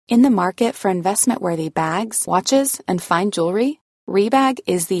In the market for investment-worthy bags, watches, and fine jewelry, Rebag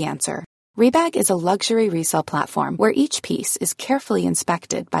is the answer. Rebag is a luxury resale platform where each piece is carefully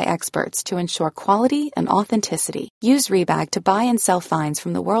inspected by experts to ensure quality and authenticity. Use Rebag to buy and sell finds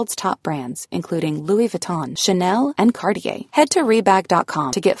from the world's top brands, including Louis Vuitton, Chanel, and Cartier. Head to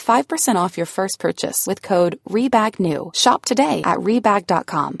Rebag.com to get 5% off your first purchase with code REBAGNEW. Shop today at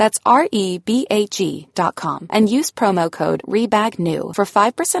Rebag.com. That's REBAG.com. And use promo code REBAGNEW for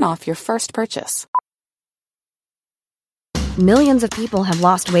 5% off your first purchase. Millions of people have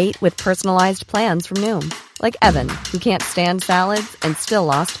lost weight with personalized plans from Noom. Like Evan, who can't stand salads and still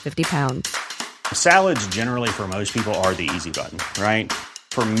lost 50 pounds. Salads generally for most people are the easy button, right?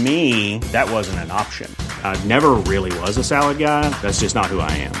 For me, that wasn't an option. I never really was a salad guy. That's just not who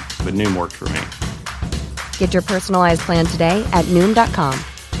I am. But Noom worked for me. Get your personalized plan today at Noom.com.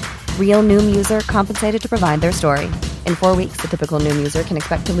 Real Noom user compensated to provide their story. In 4 weeks, the typical Noom user can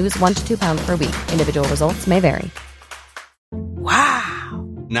expect to lose 1 to 2 pounds per week. Individual results may vary. Wow.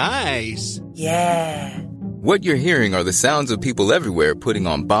 Nice. Yeah. What you're hearing are the sounds of people everywhere putting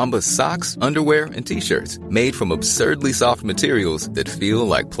on Bombas socks, underwear, and T-shirts made from absurdly soft materials that feel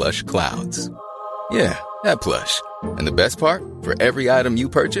like plush clouds. Yeah, that plush. And the best part? For every item you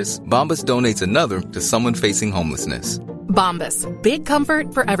purchase, Bombas donates another to someone facing homelessness. Bombas. Big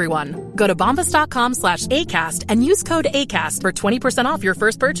comfort for everyone. Go to bombas.com/ACAST and use code ACAST for 20% off your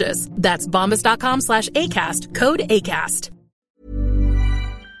first purchase. That's bombas.com/ACAST. Code ACAST.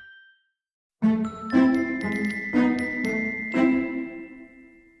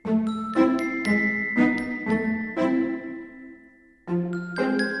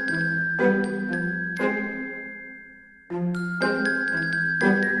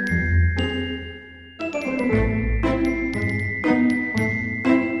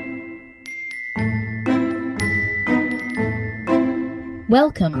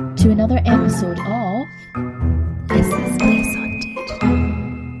 Welcome to another episode of This Is Place Haunted.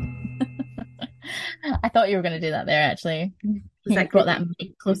 I thought you were going to do that there, actually. You brought that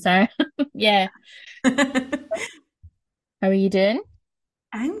mic closer. Yeah. How are you doing?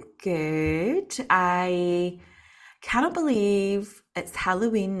 I'm good. I cannot believe it's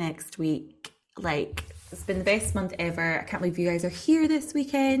Halloween next week. Like, it's been the best month ever. I can't believe you guys are here this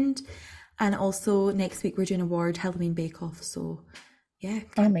weekend. And also, next week we're doing a Ward Halloween Bake-Off, so... yeah,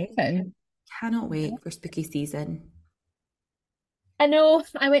 Amazing. Cannot wait for spooky season. I know.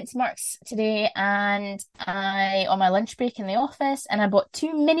 I went to Mark's today and on my lunch break in the office, and I bought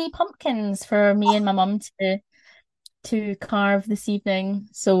 2 mini pumpkins for me and my mum to carve this evening.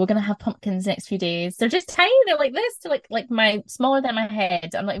 So we're gonna have pumpkins next few days. They're just tiny. They're like this. They're like my smaller than my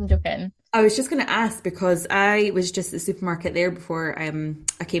head. I'm not even joking. I was just going to ask because I was just at the supermarket there before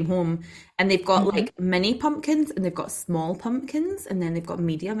I came home, and they've got like mini pumpkins and they've got small pumpkins and then they've got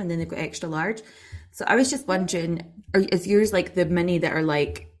medium and then they've got extra large. So I was just wondering, is yours like the mini that are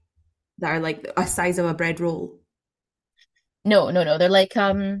like a size of a bread roll? No. They're like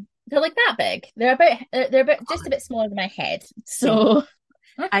that big. They're about just a bit smaller than my head. So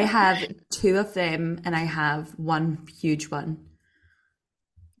I have 2 of them and I have 1 huge one.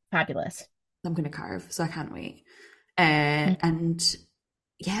 Fabulous. I'm going to carve, so I can't wait. And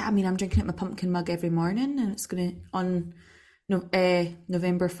yeah, I mean, I'm drinking at my pumpkin mug every morning, and it's going to, on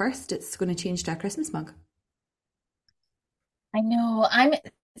November 1st, it's going to change to a Christmas mug. I know.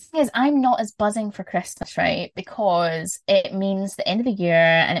 I'm not as buzzing for Christmas, right? Because it means the end of the year,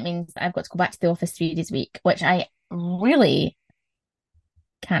 and it means I've got to go back to the office 3 days a week, which I really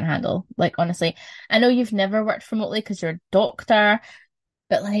can't handle. Like, honestly, I know you've never worked remotely because you're a doctor.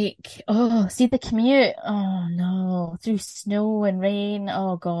 But like, see the commute. Oh no, through snow and rain.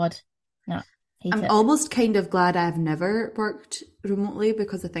 Oh God, no, hate I'm it. almost kind of glad I've never worked remotely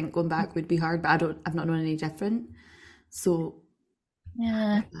because I think going back would be hard. But I've not known any different. So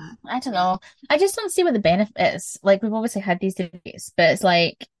yeah, I don't know. I just don't see what the benefit is. Like we've obviously had these debates, but it's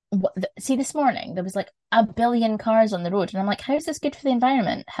like, see, this morning there was like 1 billion cars on the road, and I'm like, how is this good for the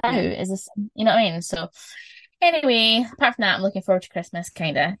environment? How is this? You know what I mean? So. Anyway, apart from that, I'm looking forward to Christmas,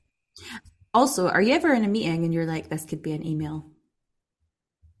 kind of. Also, are you ever in a meeting and you're like, this could be an email?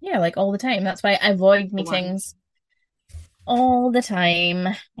 Yeah, like all the time. That's why I avoid meetings all the time.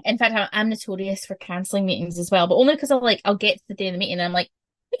 In fact, I'm notorious for cancelling meetings as well, but only because I'll get to the day of the meeting and I'm like,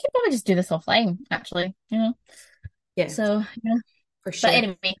 we could probably just do this offline, actually, you know? Yeah. So, yeah. For sure. But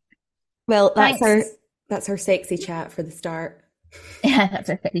anyway. Well, that's our sexy chat for the start. Yeah, that's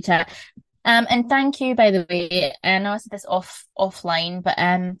our sexy chat. And thank you, by the way. I know I said this offline, but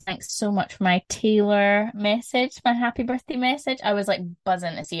thanks so much for my Taylor message, my happy birthday message. I was like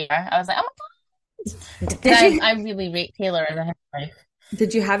buzzing to see her. I was like, oh my God. I really rate Taylor as a housewife.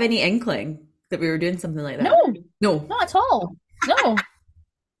 Did you have any inkling that we were doing something like that? No, No. not at all. No.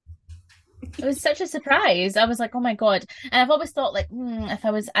 It was such a surprise. I was like, oh my God. And I've always thought like,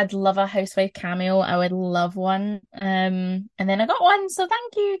 I'd love a housewife cameo. I would love one. And then I got one. So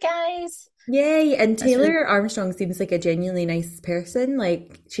thank you guys. Yay. And That's really Taylor Armstrong seems like a genuinely nice person.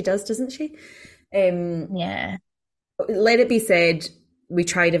 Like she does, doesn't she? Yeah. Let it be said, we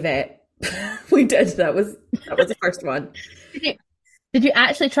tried a vet. We did. That was the first one. Did you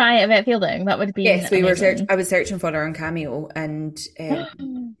actually try it at Fielding? That would be Yes, we were amazing. I was searching for her on Cameo, and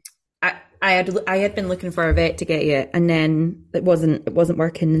I had been looking for a vet to get you, and then it wasn't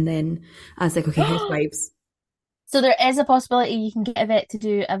working, and then I was like, okay, Housewives. So there is a possibility you can get a vet to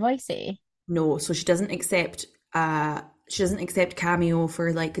do a voicey. No, so she doesn't accept Cameo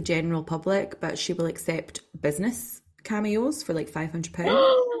for like the general public, but she will accept business cameos for like £500.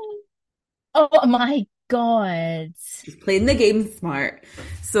 Oh my God. She's playing the game smart.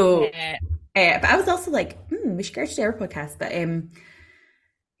 So Yeah. but I was also like, we should go to our podcast. But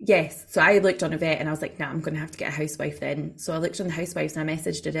yes, so I looked on a vet and I was like, nah, I'm going to have to get a housewife then. So I looked on the housewives and I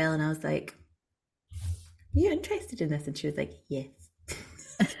messaged Adele and I was like, are you interested in this? And she was like, yes.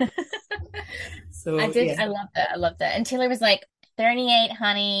 So I did. yeah. I loved it. I loved it. And Taylor was like, 38,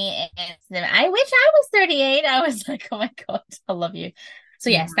 honey. And I wish I was 38. I was like, oh my God, I love you. So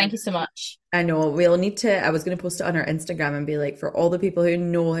yes, thank you so much. I know we'll need to. I was going to post it on our Instagram and be like, for all the people who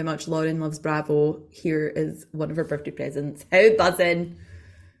know how much Lauren loves Bravo, here is one of her birthday presents. How buzzing!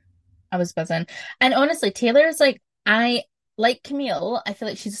 I was buzzing. And honestly, Taylor's like, I like Camille. I feel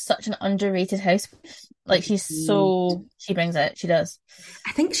like she's such an underrated housewife. Like she brings it. She does.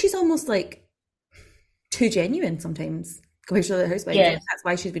 I think she's almost like too genuine sometimes compared to the housewives. Yeah. That's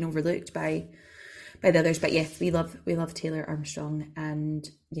why she's been overlooked by the others. But yes, we love Taylor Armstrong, and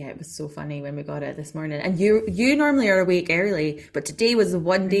yeah, it was so funny when we got it this morning. And you normally are awake early, but today was the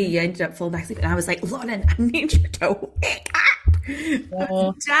one day you ended up falling back asleep, and I was like, Lauren, I need you to wake up. I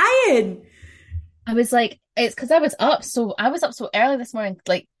was dying. I was like, it's because I was up so early this morning,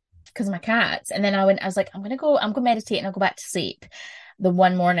 like because of my cats, and then I was like, I'm gonna meditate and I'll go back to sleep the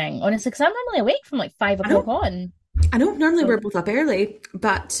one morning, honestly, because I'm normally awake from like 5 o'clock on. I know normally we're both up early,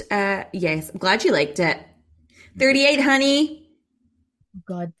 but yes, I'm glad you liked it. 38, honey. Oh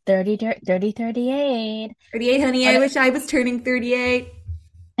God, 38. 38, honey. I wish I was turning 38.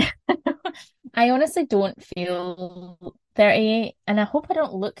 I honestly don't feel 38, and I hope I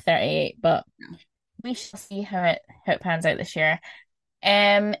don't look 38, but we shall see how it pans out this year.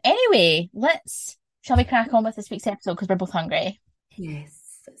 Anyway, shall we crack on with this week's episode because we're both hungry?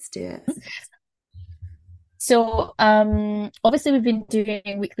 Yes, let's do it. So, obviously we've been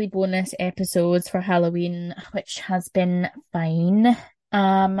doing weekly bonus episodes for Halloween, which has been fine.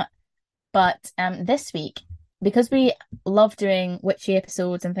 But this week, because we love doing witchy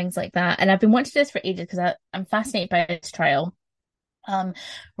episodes and things like that, and I've been wanting to do this for ages because I'm fascinated by this trial.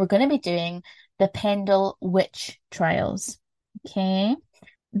 We're going to be doing the Pendle witch trials. Okay.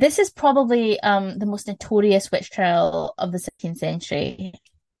 This is probably the most notorious witch trial of the 16th century.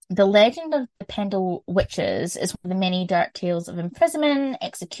 The legend of the Pendle witches is one of the many dark tales of imprisonment,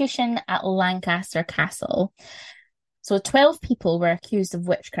 execution at Lancaster Castle. So 12 people were accused of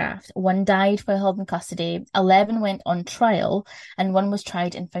witchcraft. 1 died while held in custody, 11 went on trial, and 1 was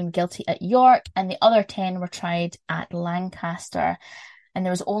tried and found guilty at York, and the other 10 were tried at Lancaster. And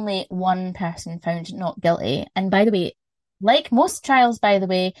there was only 1 person found not guilty. And by the way, like most trials, by the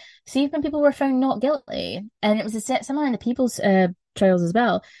way, see when people were found not guilty, and it was similar in the people's trials as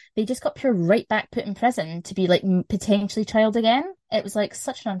well, they just got right back put in prison to be like potentially trialed again. It was like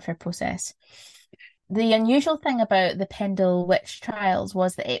such an unfair process. The unusual thing about the Pendle witch trials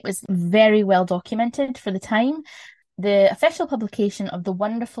was that it was very well documented for the time. The official publication of the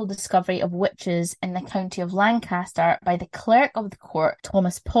wonderful discovery of witches in the county of Lancaster by the clerk of the court,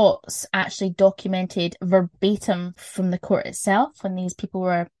 Thomas Potts, actually documented verbatim from the court itself when these people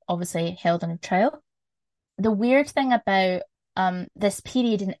were obviously held on a trial. The weird thing about this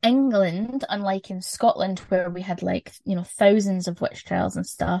period in England, unlike in Scotland where we had thousands of witch trials and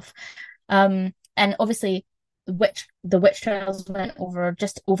stuff, and obviously the witch trials went over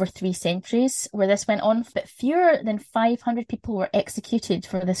just over 3 centuries where this went on, but fewer than 500 people were executed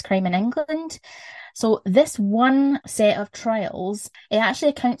for this crime in England. So this one set of trials, it actually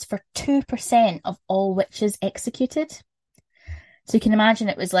accounts for 2% of all witches executed. So you can imagine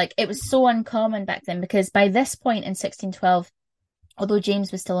it was so uncommon back then, because by this point in 1612, although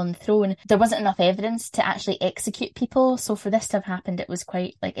James was still on the throne, there wasn't enough evidence to actually execute people. So for this to have happened, it was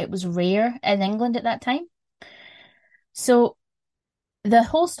quite it was rare in England at that time. So The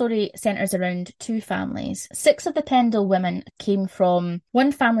whole story centres around two families. 6 of the Pendle women came from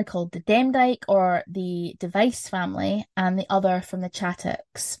one family called the Demdike or the Device family, and the other from the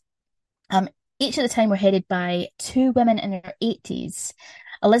Chattocks. Each at the time were headed by 2 women in their 80s.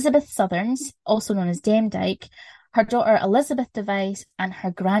 Elizabeth Southerns, also known as Demdike, her daughter Elizabeth Device, and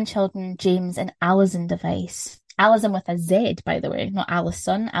her grandchildren James and Alison Device. Alison with a Z, by the way, not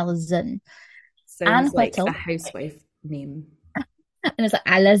Alison, Alison. Anne Sounds like Whittle. a housewife name. And it's like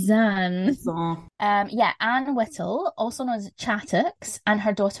Alison. So, Anne Whittle, also known as Chattocks, and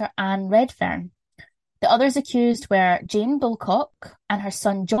her daughter Anne Redfern. The others accused were Jane Bulcock and her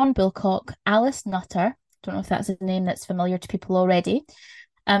son John Bulcock, Alice Nutter, don't know if that's a name that's familiar to people already,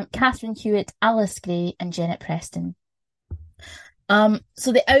 Catherine Hewitt, Alice Gray, and Janet Preston.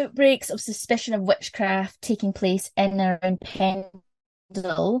 So the outbreaks of suspicion of witchcraft taking place in and around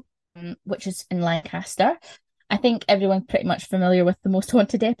Pendle, which is in Lancaster. I think everyone's pretty much familiar with the Most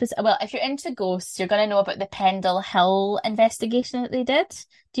Haunted episode. Well, if you're into ghosts, you're going to know about the Pendle Hill investigation that they did.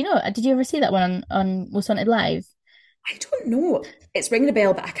 Do you know? Did you ever see that one on Most Haunted Live? I don't know. It's ringing a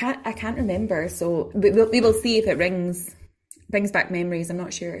bell, but I can't remember. So we will see if it brings back memories. I'm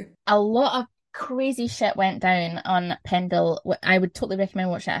not sure. A lot of crazy shit went down on Pendle. I would totally recommend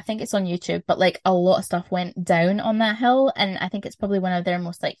watching it. I think it's on YouTube, but like a lot of stuff went down on that hill, and I think it's probably one of their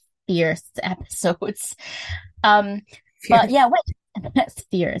most like fierce episodes. But yeah, it's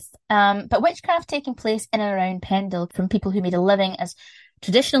fierce. But witchcraft taking place in and around Pendle from people who made a living as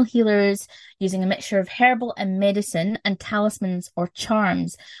traditional healers using a mixture of herbal and medicine and talismans or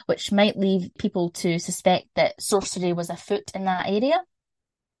charms, which might lead people to suspect that sorcery was afoot in that area.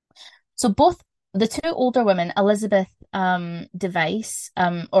 So both the 2 older women, Elizabeth Device,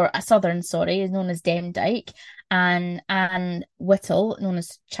 or a Southern, sorry, is known as Demdike, and Anne Whittle, known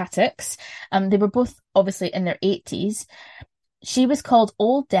as Chattocks. They were both obviously in their 80s. She was called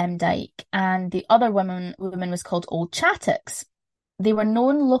Old Demdike, and the other woman was called Old Chattocks. They were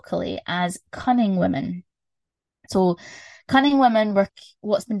known locally as cunning women. So cunning women were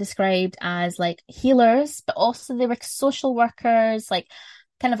what's been described as like healers, but also they were social workers, like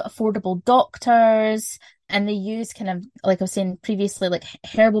kind of affordable doctors, and they used kind of, like I was saying previously, like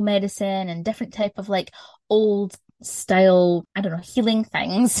herbal medicine and different type of like old style, I don't know, healing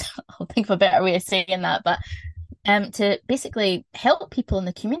things. I'll think of a better way of saying that, but to basically help people in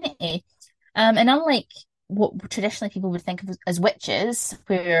the community. And unlike what traditionally people would think of as witches,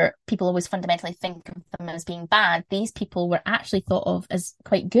 where people always fundamentally think of them as being bad, these people were actually thought of as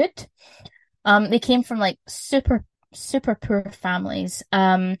quite good. They came from like super poor families.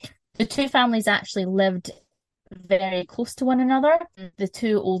 The 2 families actually lived very close to one another. The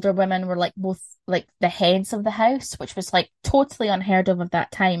 2 older women were like both like the heads of the house, which was like totally unheard of at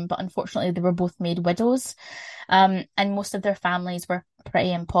that time, but unfortunately they were both made widows, and most of their families were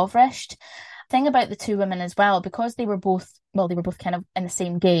pretty impoverished. Thing about the 2 women as well, because they were both kind of in the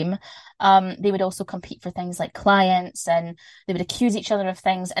same game, they would also compete for things like clients, and they would accuse each other of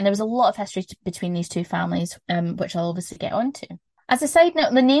things, and there was a lot of history between these 2 families, which I'll obviously get onto. As a side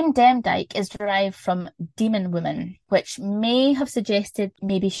note, the name Demdike is derived from demon woman, which may have suggested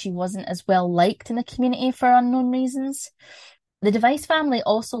maybe she wasn't as well liked in the community for unknown reasons. The Device family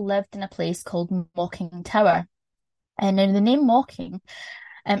also lived in a place called Mocking Tower, and now the name Mocking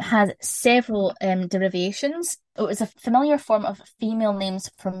has several derivations. It was a familiar form of female names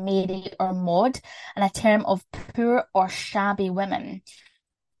for Mary or Maud, and a term of poor or shabby women.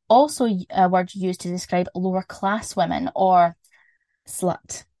 Also a word used to describe lower class women, or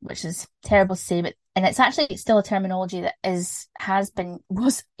slut, which is terrible to say, and it's actually still a terminology that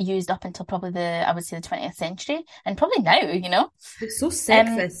was used up until probably the 20th century, and probably now, you know. It's so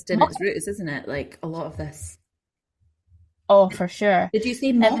sexist in its roots, isn't it? Like a lot of this. Oh, for sure. Did you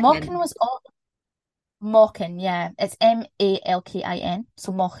say Mockin? Mockin was all Mockin, yeah. It's Malkin,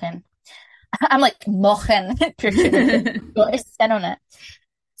 so Mockin. I'm like Mockin, got a spin on it.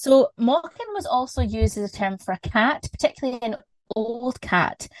 So Mockin was also used as a term for a cat, particularly an old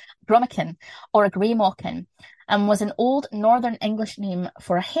cat, Brummkin, or a grey Mockin, and was an old Northern English name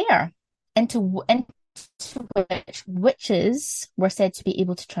for a hare, into which witches were said to be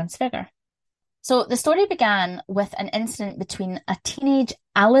able to transfigure. So the story began with an incident between a teenage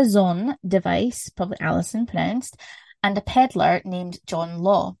Alison Device, probably Alison pronounced, and a peddler named John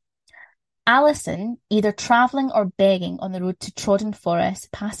Law. Alison, either travelling or begging on the road to Trodden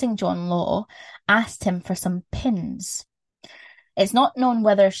Forest, passing John Law, asked him for some pins. It's not known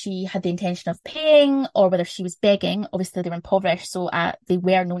whether she had the intention of paying or whether she was begging. Obviously, they were impoverished, so they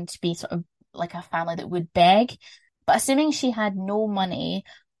were known to be sort of like a family that would beg. But assuming she had no money,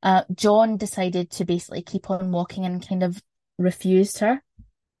 John decided to basically keep on walking and kind of refused her.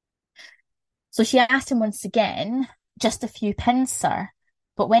 So she asked him once again, "Just a few pins, sir."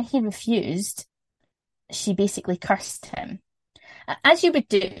 But when he refused, she basically cursed him. As you would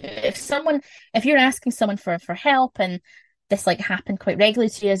do if you're asking someone for help and this like happened quite regularly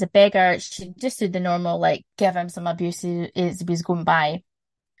to you as a beggar, she just did the normal, like, give him some abuse as he was going by.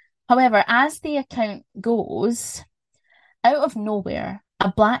 However, as the account goes, out of nowhere,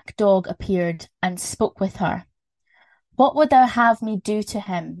 a black dog appeared and spoke with her. "What would thou have me do to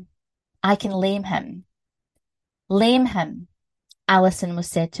him? I can lame him." "Lame him," Alison was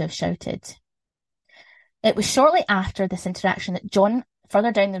said to have shouted. It was shortly after this interaction that John,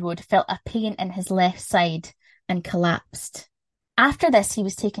 further down the road, felt a pain in his left side and collapsed. After this, he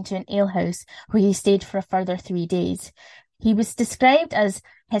was taken to an alehouse where he stayed for a further 3 days. He was described as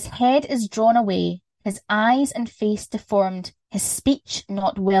his head is drawn away, his eyes and face deformed, his speech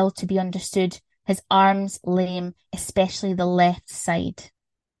not well to be understood, his arms lame, especially the left side.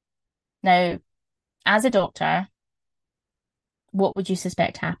 Now, as a doctor, what would you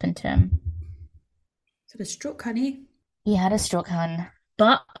suspect happened to him? Is it a stroke, honey? He had a stroke, hun.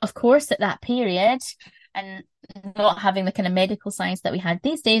 But, of course, at that period, and not having the kind of medical science that we had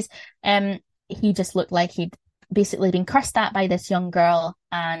these days, he just looked like he'd basically been cursed at by this young girl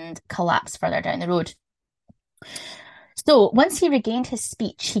and collapsed further down the road. So, once he regained his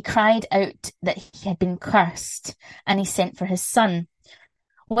speech, he cried out that he had been cursed, and he sent for his son.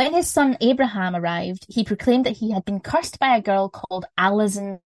 When his son Abraham arrived, he proclaimed that he had been cursed by a girl called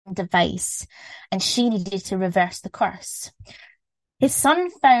Alison Device, and she needed to reverse the curse. His son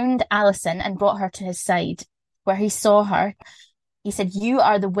found Alison and brought her to his side. Where he saw her, he said, "You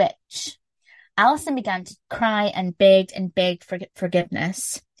are the witch." Alison began to cry and begged for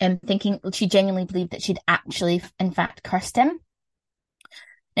forgiveness, thinking she genuinely believed that she'd actually, in fact, cursed him.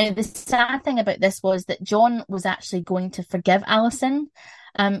 Now, the sad thing about this was that John was actually going to forgive Alison,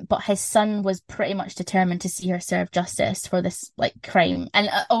 but his son was pretty much determined to see her serve justice for this crime. And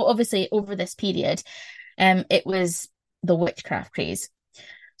obviously, over this period, it was the witchcraft craze.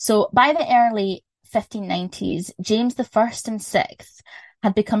 So by the early 1590s, James I and VI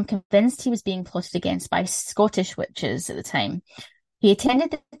had become convinced he was being plotted against by Scottish witches at the time. He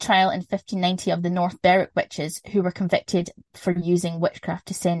attended the trial in 1590 of the North Berwick witches, who were convicted for using witchcraft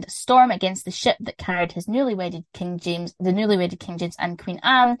to send a storm against the ship that carried the newlywed King James and Queen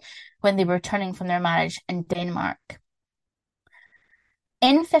Anne when they were returning from their marriage in Denmark.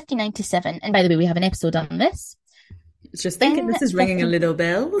 In 1597, and by the way, we have an episode on this. I was just thinking this is ringing a little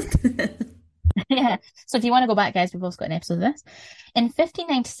bell. Yeah, so if you want to go back, guys, we've also got an episode of this. In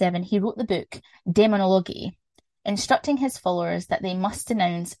 1597, he wrote the book Demonology, instructing his followers that they must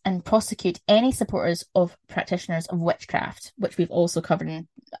denounce and prosecute any supporters of practitioners of witchcraft, which we've also covered in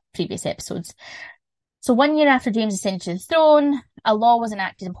previous episodes. So 1 year after James ascended to the throne, a law was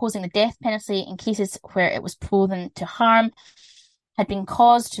enacted imposing the death penalty in cases where it was proven to harm had been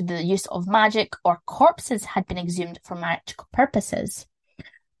caused to the use of magic or corpses had been exhumed for magical purposes.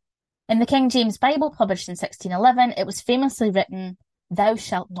 In the King James Bible, published in 1611, it was famously written, "Thou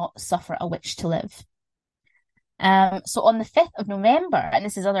shalt not suffer a witch to live." So on the 5th of November, and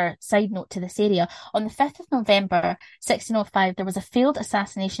this is other side note to this area, on the 5th of November 1605, there was a failed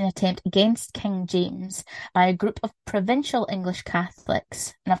assassination attempt against King James by a group of provincial English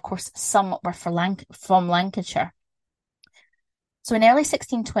Catholics, and of course some were from Lancashire. So in early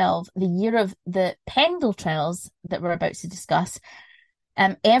 1612, the year of the Pendle trials that we're about to discuss,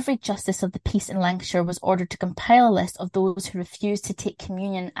 every justice of the peace in Lancashire was ordered to compile a list of those who refused to take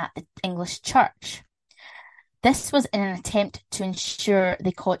communion at the English church. This was in an attempt to ensure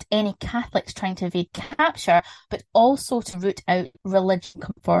they caught any Catholics trying to evade capture, but also to root out religion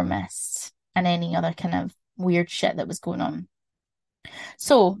conformists and any other kind of weird shit that was going on.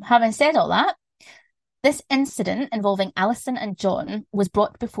 So, having said all that, this incident involving Alison and John was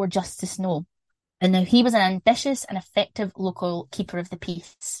brought before Justice Noel, and now he was an ambitious and effective local keeper of the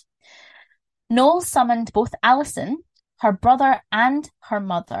peace. Noel summoned both Alison, her brother, and her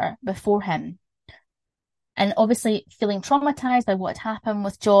mother before him. And obviously, feeling traumatised by what had happened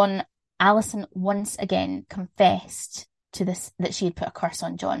with John, Alison once again confessed to this, that she had put a curse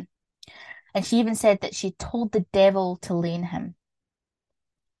on John. And she even said that she told the devil to lane him.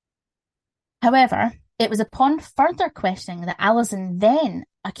 However, it was upon further questioning that Alison then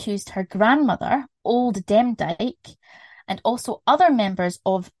accused her grandmother, Old Demdike, and also other members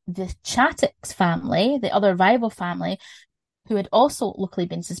of the Chattox family, the other rival family, who had also locally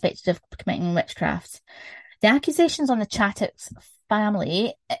been suspected of committing witchcraft. The accusations on the Chattox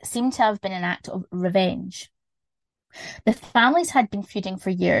family seem to have been an act of revenge. The families had been feuding for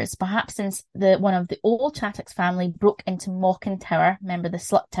years, perhaps since one of the old Chattox family broke into Mochen Tower, remember the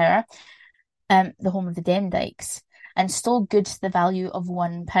Slut Tower, the home of the Demdikes, and stole goods to the value of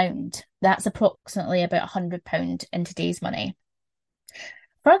 £1. That's approximately about £100 in today's money.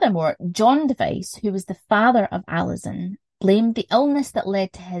 Furthermore, John Device, who was the father of Alison, blamed the illness that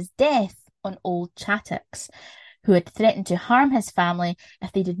led to his death on old Chattox, who had threatened to harm his family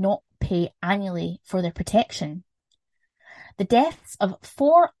if they did not pay annually for their protection. The deaths of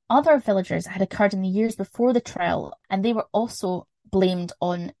 4 other villagers had occurred in the years before the trial, and they were also blamed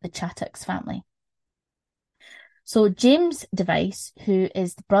on the Chattox family. So James Device, who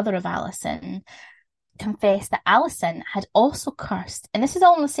is the brother of Alison, confessed that Alison had also cursed, and this is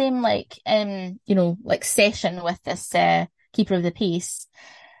all in the same session with this keeper of the peace,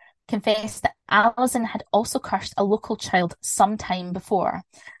 confessed that Alison had also cursed a local child some time before,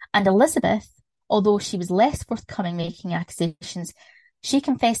 and Elizabeth, although she was less forthcoming making accusations, she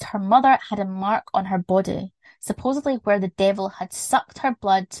confessed her mother had a mark on her body, supposedly where the devil had sucked her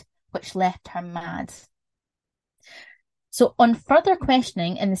blood, which left her mad. So on further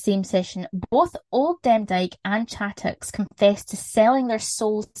questioning in the same session, both Old Demdike and Chattox confessed to selling their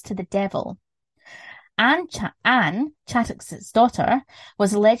souls to the devil. Anne, Chattox's daughter,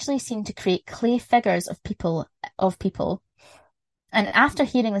 was allegedly seen to create clay figures of people. And after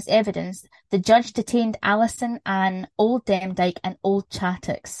hearing this evidence, the judge detained Alison, Anne, Old Demdike, and Old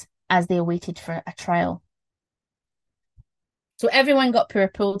Chattox as they awaited for a trial. So everyone got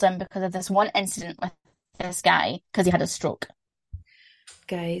pulled in because of this one incident with this guy, because he had a stroke.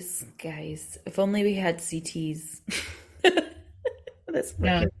 Guys, if only we had CTs. That's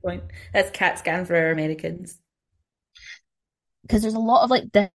my point. That's CAT scan for our Americans. Because there's a lot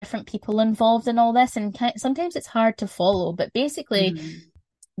of different people involved in all this, and sometimes it's hard to follow. But basically,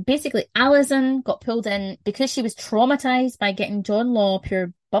 Alison got pulled in because she was traumatized by getting John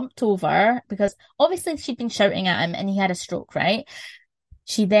Lawpure bumped over, because obviously she'd been shouting at him and he had a stroke, right?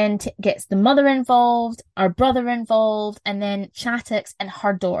 She then gets the mother involved, our brother involved, and then Chattox and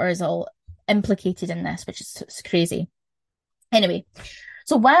her daughter is all implicated in this, which is crazy. Anyway,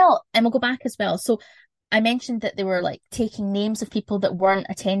 and we'll go back as well. So I mentioned that they were taking names of people that weren't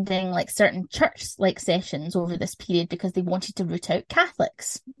attending certain church sessions over this period because they wanted to root out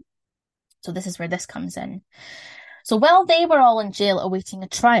Catholics. So this is where this comes in. So while they were all in jail awaiting a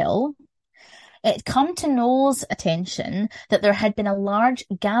trial, it had come to Noel's attention that there had been a large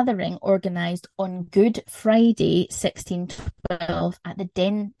gathering organised on Good Friday 1612 at the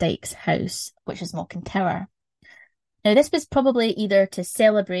Demdikes' house, which is Mochen Tower. Now this was probably either to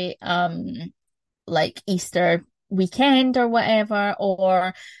celebrate Easter weekend or whatever,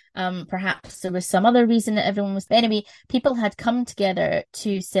 or perhaps there was some other reason that everyone was. Anyway, people had come together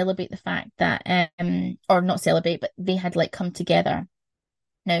to celebrate the fact that, or not celebrate, but they had come together.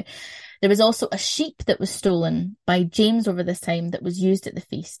 Now, there was also a sheep that was stolen by James over this time that was used at the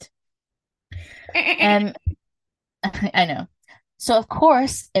feast. I know. So, of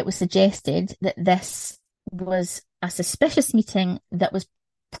course, it was suggested that this was a suspicious meeting that was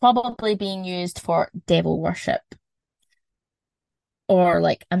probably being used for devil worship, or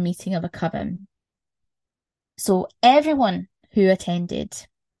a meeting of a coven. So everyone who attended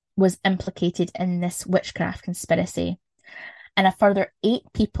was implicated in this witchcraft conspiracy, and a further 8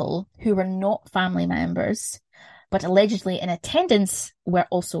 people who were not family members but allegedly in attendance were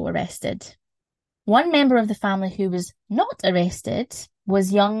also arrested. One member of the family who was not arrested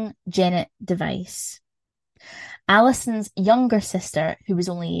was young Janet Device, Alison's younger sister, who was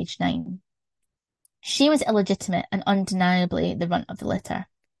only aged 9. She was illegitimate and undeniably the runt of the litter.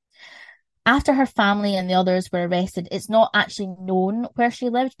 After her family and the others were arrested, it's not actually known where she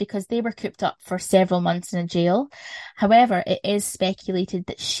lived because they were cooped up for several months in a jail. However, it is speculated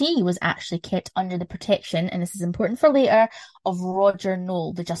that she was actually kept under the protection, and this is important for later, of Roger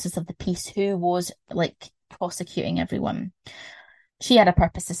Noel, the Justice of the Peace, who was prosecuting everyone. She had a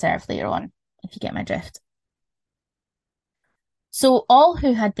purpose to serve later on, if you get my drift. So all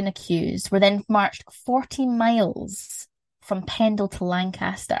who had been accused were then marched 40 miles from Pendle to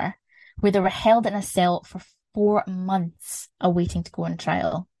Lancaster, where they were held in a cell for 4 months awaiting to go on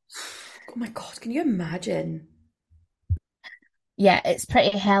trial. Oh my God, can you imagine? Yeah, it's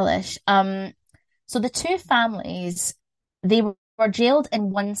pretty hellish. So the 2 families, they were jailed in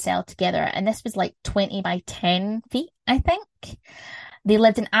one cell together, and this was 20 by 10 feet, I think. They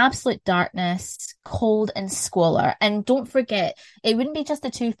lived in absolute darkness, cold and squalor. And don't forget, it wouldn't be just the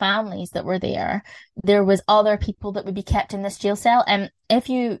two families that were there. There was other people that would be kept in this jail cell. And if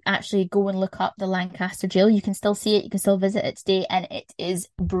you actually go and look up the Lancaster jail, you can still see it. You can still visit it today. And it is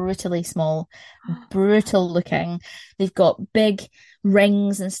brutally small, brutal looking. They've got big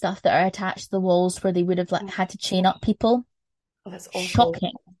rings and stuff that are attached to the walls where they would have had to chain up people. Oh, that's awful.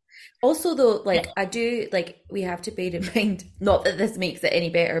 Shocking. Also, though, I do, we have to bear in mind, not that this makes it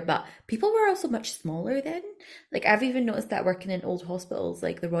any better, but people were also much smaller then. I've even noticed that working in old hospitals,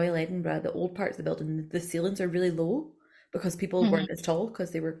 like the Royal Edinburgh, the old parts of the building, the ceilings are really low because people weren't as tall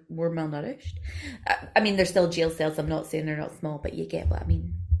because they were more malnourished. I mean, they're still jail cells. I'm not saying they're not small, but you get what I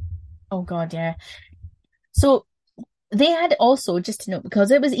mean. Oh, God, yeah. So they had also, just to note,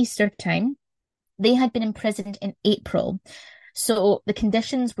 because it was Easter time, they had been imprisoned in April. So the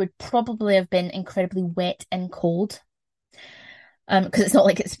conditions would probably have been incredibly wet and cold. Because it's not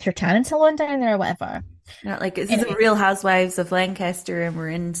like it's pure tannin salon down there or whatever. Not like this is the Real Housewives of Lancaster and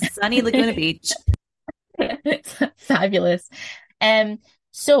we're in sunny Laguna Beach. Fabulous.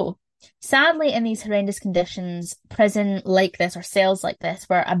 So sadly, in these horrendous conditions, prison like this or cells like this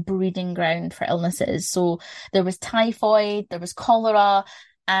were a breeding ground for illnesses. So there was typhoid, there was cholera,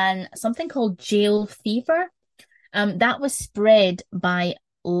 and something called jail fever. That was spread by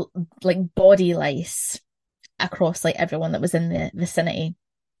body lice across everyone that was in the vicinity.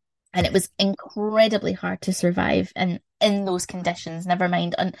 And it was incredibly hard to survive in those conditions, never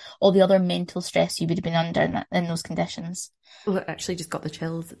mind on all the other mental stress you would have been under in those conditions. Oh, it actually just got the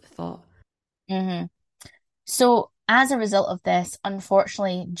chills at the thought. Mm-hmm. So as a result of this,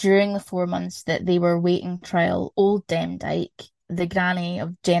 unfortunately, during the 4 months that they were waiting trial, old Demdike, the granny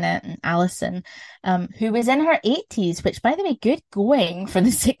of Janet and Alison, who was in her 80s, which, by the way, good going for the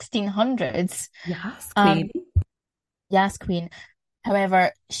 1600s. Yes, Queen. Yes, Queen.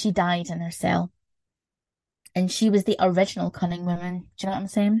 However, she died in her cell. And she was the original cunning woman. Do you know what I'm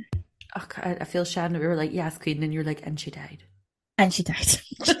saying? Oh, God, I feel Shannon. We were like, yes, Queen. And you're like, and she died. And she died.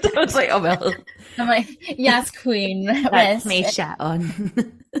 I was like, oh, well. I'm like, yes, Queen. That's me chat on.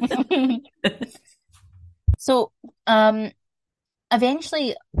 So,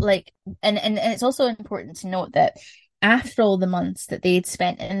 eventually, and it's also important to note that after all the months that they'd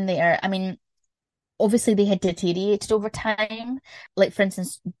spent in there, I mean, obviously they had deteriorated over time. Like, for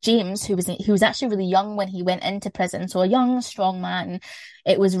instance, James, who was actually really young when he went into prison, so a young, strong man,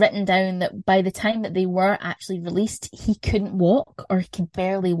 it was written down that by the time that they were actually released, he couldn't walk or he could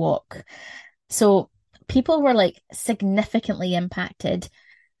barely walk. So people were significantly impacted.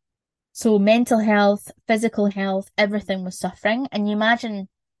 So mental health, physical health, everything was suffering. And you imagine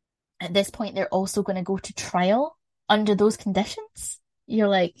at this point, they're also going to go to trial under those conditions. You're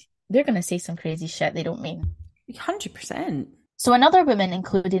like, they're going to say some crazy shit they don't mean. 100%. So another woman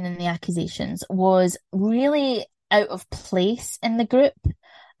included in the accusations was really out of place in the group.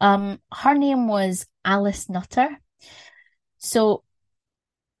 Her name was Alice Nutter. So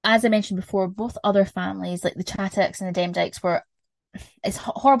as I mentioned before, both other families, like the Chattocks and the Demdikes, were, it's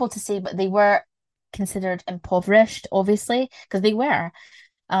horrible to say, but they were considered impoverished, obviously, because they were.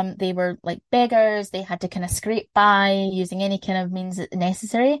 They were beggars. They had to kind of scrape by using any kind of means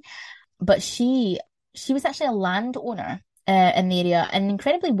necessary. But she was actually a landowner in the area, an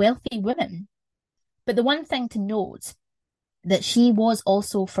incredibly wealthy woman. But the one thing to note, that she was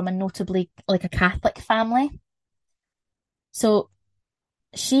also from a notably a Catholic family. So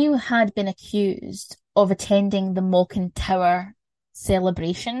she had been accused of attending the Malkin Tower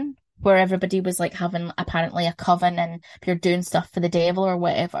celebration, where everybody was having apparently a coven and you're doing stuff for the devil or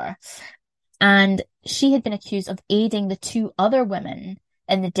whatever. And she had been accused of aiding the two other women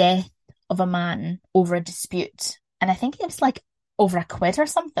in the death of a man over a dispute. And I think it was over a quid or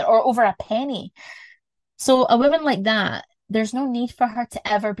something, or over a penny. So a woman like that, there's no need for her to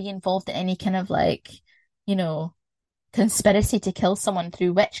ever be involved in any kind of conspiracy to kill someone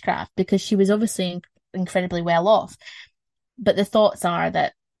through witchcraft, because she was obviously incredibly well off. But the thoughts are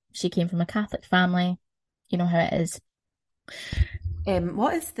that she came from a Catholic family. You know how it is.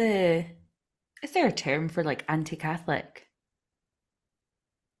 What is there a term for anti-Catholic?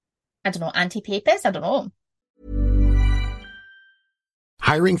 I don't know, anti-papist? I don't know.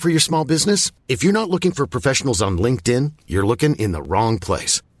 Hiring for your small business? If you're not looking for professionals on LinkedIn, you're looking in the wrong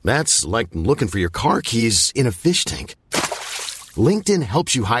place. That's like looking for your car keys in a fish tank. LinkedIn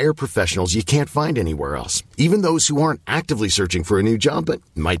helps you hire professionals you can't find anywhere else, even those who aren't actively searching for a new job but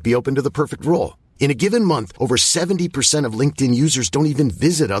might be open to the perfect role. In a given month, over 70% of LinkedIn users don't even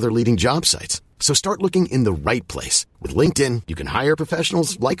visit other leading job sites. So start looking in the right place. With LinkedIn, you can hire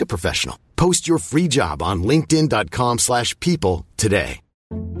professionals like a professional. Post your free job on linkedin.com/people today.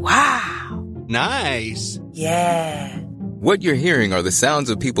 Wow. Nice. Yeah. What you're hearing are the sounds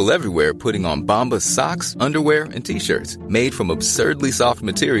of people everywhere putting on Bombas socks, underwear, and T-shirts made from absurdly soft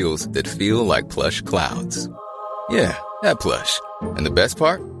materials that feel like plush clouds. Yeah, that plush. And the best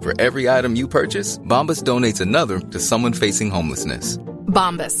part? For every item you purchase, Bombas donates another to someone facing homelessness.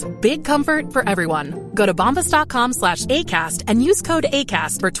 Bombas. Big comfort for everyone. Go to bombas.com/ACAST and use code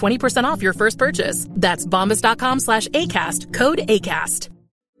ACAST for 20% off your first purchase. That's bombas.com/ACAST. Code ACAST.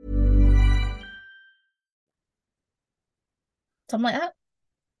 Something like that.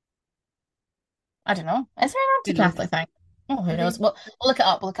 I don't know. Is there an anti-Catholic thing? Oh, who knows? Well, we'll look it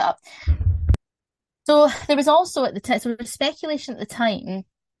up. We'll look it up. So there was also at the time, so there was speculation at the time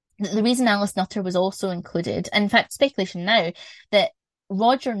that the reason Alice Nutter was also included, and in fact, speculation now that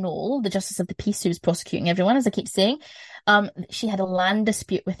Roger Knoll, the Justice of the Peace who was prosecuting everyone, as I keep saying, she had a land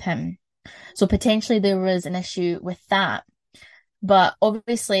dispute with him. So potentially there was an issue with that. But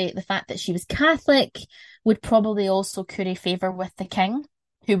obviously the fact that she was Catholic would probably also curry favour with the king,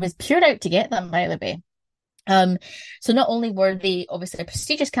 who was pure out to get them, by the way. So not only were they obviously a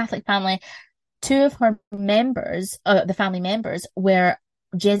prestigious Catholic family, two of her members, the family members, were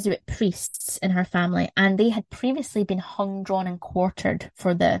Jesuit priests in her family, and they had previously been hung, drawn, and quartered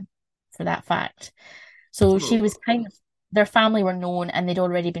for that fact. So she was their family were known, and they'd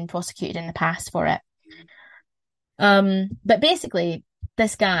already been prosecuted in the past for it. But basically,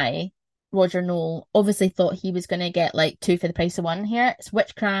 this guy, Roger Knoll, obviously thought he was going to get like two for the price of one here. It's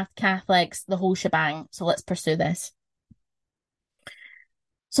witchcraft, Catholics, the whole shebang. So let's pursue this.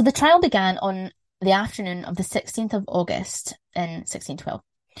 So the trial began on the afternoon of the 16th of August in 1612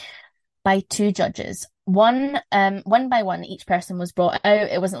 by two judges. One by one, each person was brought out.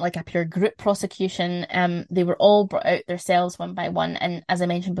 It wasn't like a pure group prosecution. They were all brought out themselves one by one. And as I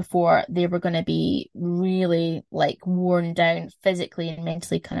mentioned before, they were going to be really like worn down physically and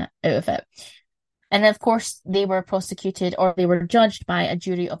mentally kind of out of it. And of course, they were prosecuted, or they were judged by a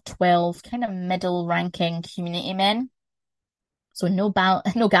jury of 12 kind of middle ranking community men. So no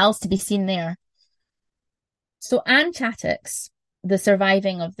gals to be seen there. So Anne Chattox, the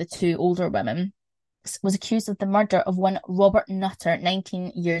surviving of the two older women, was accused of the murder of one Robert Nutter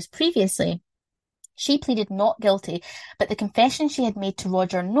 19 years previously. She pleaded not guilty, but the confession she had made to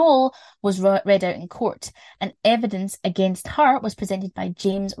Roger Knoll was read out in court, and evidence against her was presented by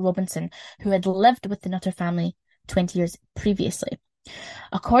James Robinson, who had lived with the Nutter family 20 years previously.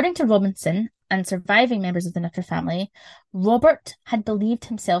 According to Robinson and surviving members of the Nutter family, Robert had believed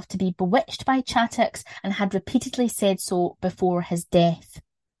himself to be bewitched by Chattox and had repeatedly said so before his death.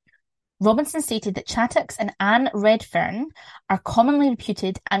 Robinson stated that Chattox and Anne Redfern are commonly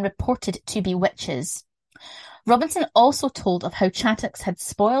reputed and reported to be witches. Robinson also told of how Chattox had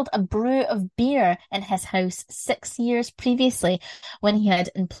spoiled a brew of beer in his house 6 years previously when he had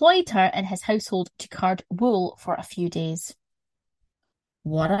employed her in his household to card wool for a few days.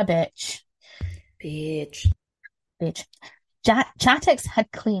 What a bitch. Bitch. Chattox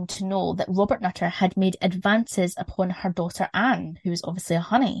had claimed to know that Robert Nutter had made advances upon her daughter Anne, who was obviously a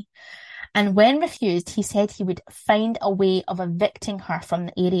honey. And when refused, he said he would find a way of evicting her from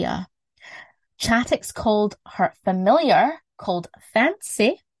the area. Chattox called her familiar, called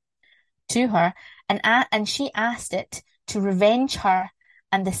Fancy, to her, and she asked it to revenge her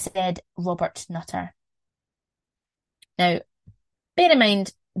and the said Robert Nutter. Now, bear in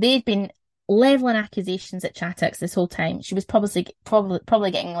mind, they'd been leveling accusations at Chattox this whole time. She was probably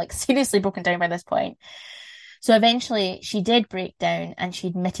getting like seriously broken down by this point. So eventually she did break down and she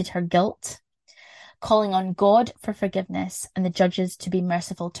admitted her guilt, calling on God for forgiveness and the judges to be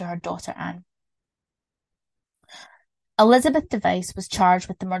merciful to her daughter Anne. Elizabeth Device was charged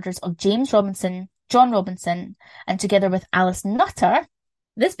with the murders of James Robinson, John Robinson, and together with Alice Nutter,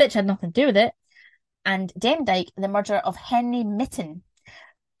 this bitch had nothing to do with it, and Demdike, the murder of Henry Mitten.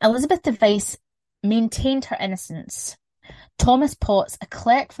 Elizabeth Device maintained her innocence. Thomas Potts, a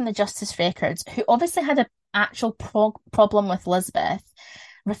clerk from the Justice Records, who obviously had an actual problem with Elizabeth,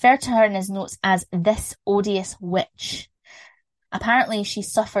 referred to her in his notes as this odious witch. Apparently, she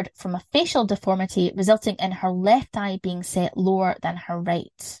suffered from a facial deformity resulting in her left eye being set lower than her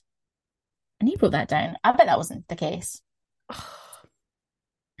right. And he wrote that down. I bet that wasn't the case.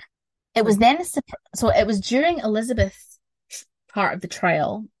 It was then, so it was during Elizabeth's part of the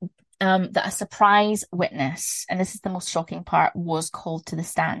trial that a surprise witness, and this is the most shocking part, was called to the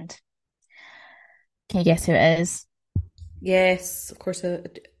stand. Can you guess who it is? Yes, of course.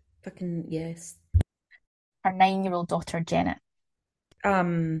 Fucking yes. Her 9-year-old daughter, Janet.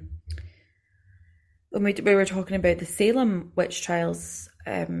 When we were talking about the Salem witch trials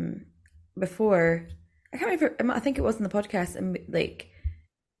before, I can't remember. I think it was in the podcast, and like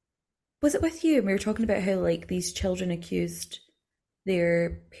Was it with you? And we were talking about how like these children accused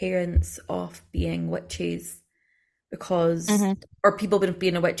their parents of being witches because, or people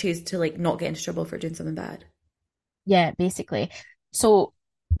being a witches to like not get into trouble for doing something bad. Yeah, basically. So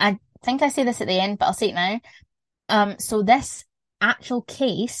I think I say this at the end, but I'll say it now. So this actual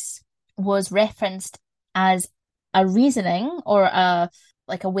case was referenced as a reasoning or a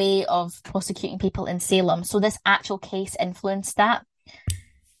way of prosecuting people in Salem. So this actual case influenced that.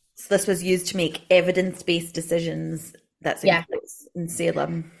 So this was used to make evidence-based decisions. That's in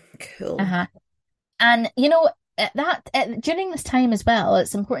Salem. Cool. And during this time as well,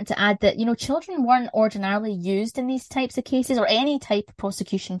 it's important to add that, children weren't ordinarily used in these types of cases or any type of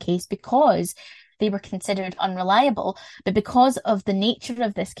prosecution case because they were considered unreliable. But because of the nature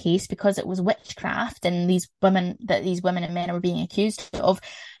of this case, because it was witchcraft and these women and men were being accused of,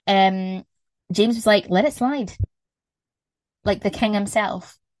 James was like, let it slide. Like the king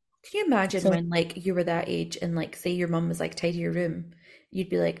himself. Can you imagine when like you were that age and like say your mum was like tidy your room, you'd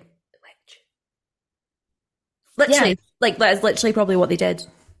be like, witch. Literally, like that is literally probably what they did.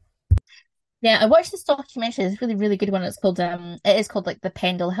 Yeah, I watched this documentary. It's a really, really good one. It's called like the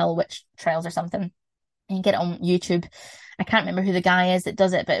Pendle Hill Witch Trials or something. You can get it on YouTube. I can't remember who the guy is that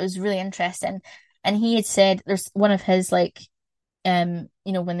does it, but it was really interesting. And he had said there's one of his like, when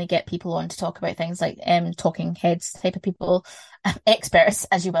they get people on to talk about things like talking heads type of people, experts,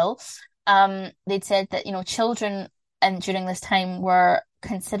 as you will, they'd said that, children and during this time were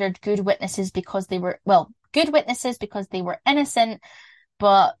considered good witnesses because they were innocent,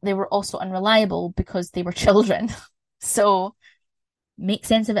 but they were also unreliable because they were children. So make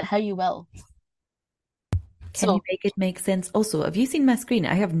sense of it how you will. Can you make it make sense? Also, have you seen my screen?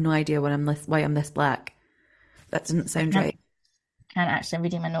 I have no idea why I'm this black. That didn't sound right. Can't actually, I'm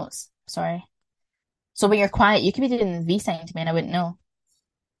reading my notes. Sorry. So when you're quiet, you could be doing the V sign to me and I wouldn't know.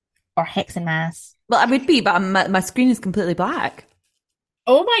 Or hexing mass. Well, I would be, but my screen is completely black.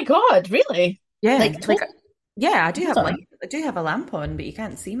 Oh my God, really? Yeah. Yeah, I do have a lamp on, but you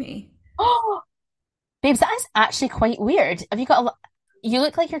can't see me. Oh, babes, that is actually quite weird. Have you got you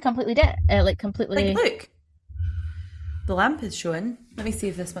look like you're completely dead, completely. Like, look, the lamp is showing. Let me see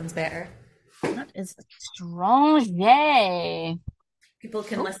if this one's better. That is strong, yay. People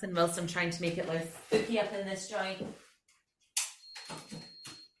can listen whilst I'm trying to make it less spooky up in this joint.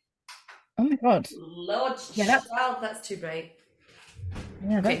 Oh my God. Lord, that's too bright.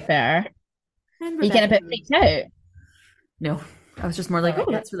 Yeah, that's fair. Are you getting a bit freaked out? No, I was just more like,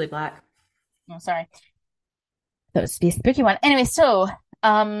 that's really black. Oh, sorry. That was a spooky one. Anyway, so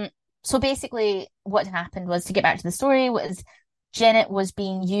basically what happened was, to get back to the story, was Janet was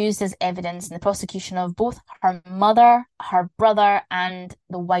being used as evidence in the prosecution of both her mother, her brother, and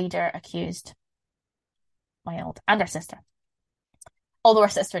the wider accused. Wild. And her sister. Although her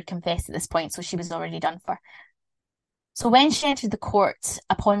sister had confessed at this point, so she was already done for. So when she entered the court,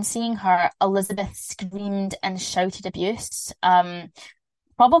 upon seeing her, Elizabeth screamed and shouted abuse.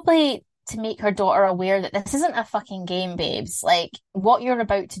 Probably to make her daughter aware that this isn't a fucking game, babes. Like, what you're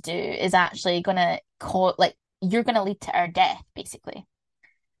about to do is actually gonna you're gonna lead to her death, basically.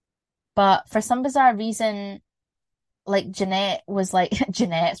 But for some bizarre reason, like Jeanette was like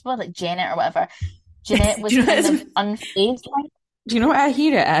Janet or whatever. Jeanette was kind of unfazed. Do you know what I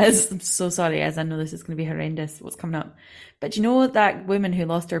hear it as? I'm so sorry, as I know this is going to be horrendous, what's coming up. But do you know that woman who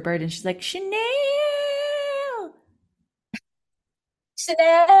lost her bird and she's like, Chanel!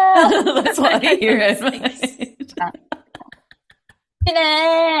 Chanel! That's what I hear it.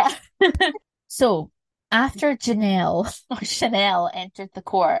 Chanel! So, after Chanel entered the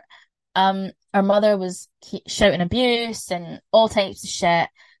court, her mother was shouting abuse and all types of shit.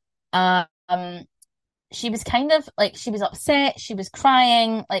 She was kind of like, she was upset, she was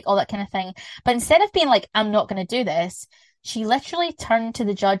crying, like all that kind of thing. But instead of being like, I'm not going to do this, she literally turned to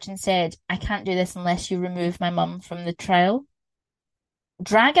the judge and said, I can't do this unless you remove my mum from the trial.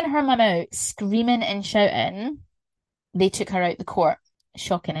 Dragging her mum out, screaming and shouting, they took her out the court.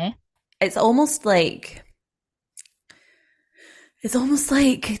 Shocking, eh? It's almost like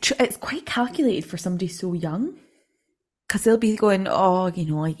it's quite calculated for somebody so young. Because they'll be going, oh,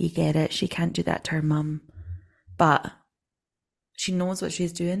 you get it. She can't do that to her mum. But she knows what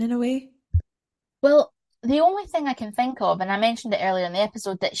she's doing in a way. Well, the only thing I can think of, and I mentioned it earlier in the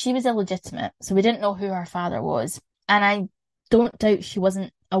episode, that she was illegitimate. So we didn't know who her father was. And I don't doubt she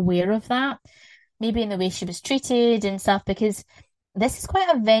wasn't aware of that. Maybe in the way she was treated and stuff, because this is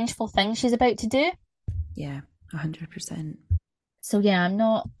quite a vengeful thing she's about to do. Yeah, 100%. So yeah, I'm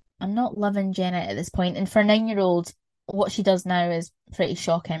not loving Janet at this point. And for a 9-year-old, what she does now is pretty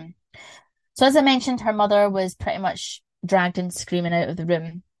shocking. So as I mentioned, her mother was pretty much dragged and screaming out of the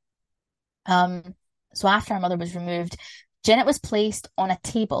room. So after her mother was removed, Janet was placed on a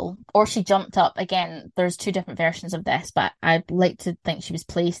table, or she jumped up. Again, there's two different versions of this, but I'd like to think she was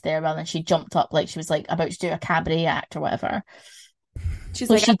placed there rather than she jumped up like she was like about to do a cabaret act or whatever. She's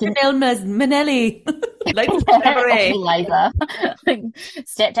So like, she after didn't. Manelli. Like Okay, cabaret. Liza. Like,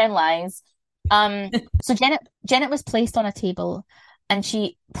 step down, lies. So Janet was placed on a table, and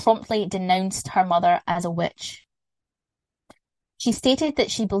she promptly denounced her mother as a witch. She stated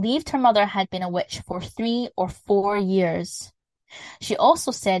that she believed her mother had been a witch for 3 or 4 years. She also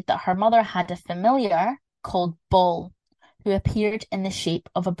said that her mother had a familiar called Ball, who appeared in the shape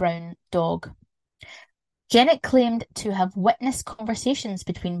of a brown dog. Janet claimed to have witnessed conversations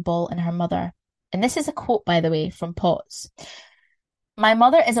between Ball and her mother. And this is a quote, by the way, from Potts. "My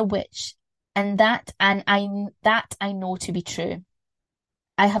mother is a witch, and that I know to be true.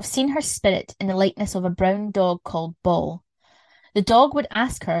 I have seen her spirit in the likeness of a brown dog called Ball. The dog would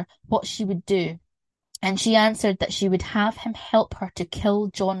ask her what she would do, and she answered that she would have him help her to kill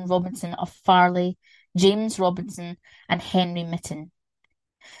John Robinson of Farley, James Robinson, and Henry Mitten."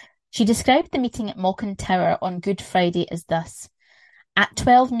 She described the meeting at Malkin Tower on Good Friday as thus: "At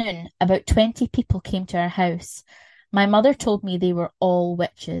 12 noon, about 20 people came to our house. My mother told me they were all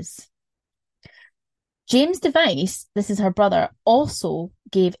witches." James Device, this is her brother, also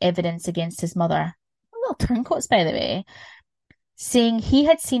gave evidence against his mother. Little turncoats, by the way, saying he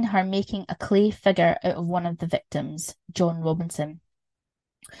had seen her making a clay figure out of one of the victims, John Robinson.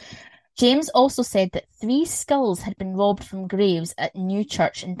 James also said that 3 skulls had been robbed from graves at New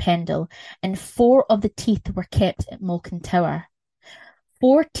Church in Pendle, and 4 of the teeth were kept at Malkin Tower.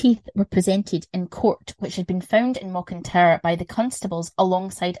 4 teeth were presented in court, which had been found in Malkin Tower by the constables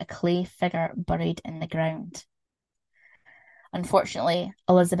alongside a clay figure buried in the ground. Unfortunately,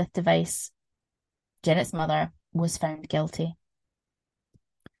 Elizabeth Device, Janet's mother, was found guilty.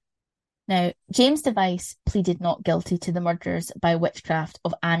 Now, James Device pleaded not guilty to the murders by witchcraft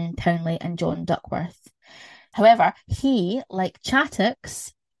of Anne Townley and John Duckworth. However, he, like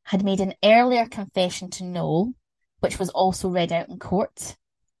Chattox, had made an earlier confession to Noel, which was also read out in court.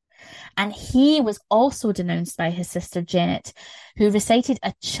 And he was also denounced by his sister Janet, who recited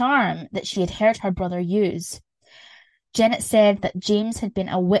a charm that she had heard her brother use. Janet said that James had been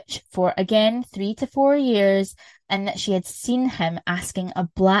a witch for, again, 3 to 4 years, and that she had seen him asking a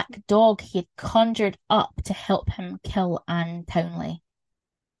black dog he had conjured up to help him kill Anne Townley.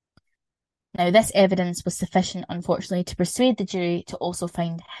 Now, this evidence was sufficient, unfortunately, to persuade the jury to also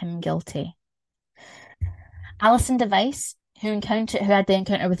find him guilty. Alison Device, who had the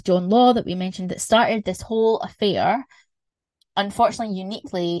encounter with John Law that we mentioned that started this whole affair, unfortunately,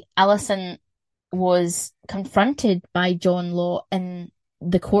 uniquely, Alison was confronted by John Law in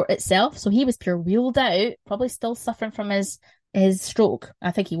the court itself. So he was pure wheeled out, probably still suffering from his stroke.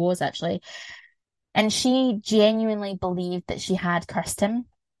 I think he was, actually. And she genuinely believed that she had cursed him.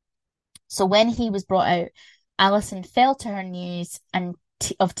 So when he was brought out, Alison fell to her knees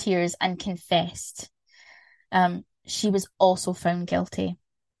of tears and confessed. She was also found guilty.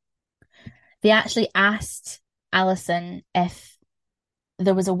 They actually asked Alison if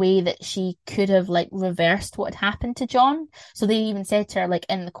there was a way that she could have reversed what had happened to John. So they even said to her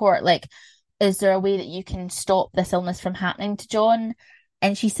in the court, is there a way that you can stop this illness from happening to John?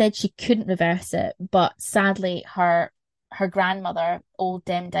 And she said she couldn't reverse it, but sadly her grandmother, old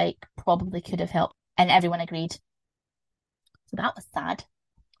Demdike, probably could have helped, and everyone agreed. So that was sad.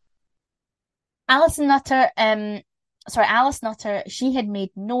 Alice Nutter, she had made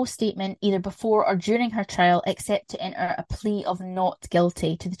no statement either before or during her trial except to enter a plea of not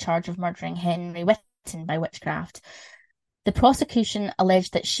guilty to the charge of murdering Henry Witten by witchcraft. The prosecution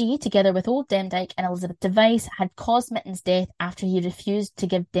alleged that she, together with old Demdike and Elizabeth Device, had caused Mitten's death after he refused to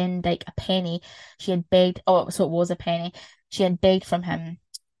give Demdike a penny. She had begged, so it was a penny, she had begged from him.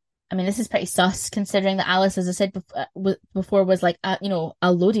 I mean, this is pretty sus, considering that Alice, as I said before, was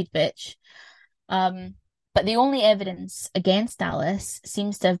a loaded bitch. But the only evidence against Alice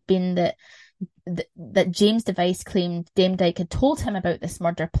seems to have been that James Device claimed Demdike had told him about this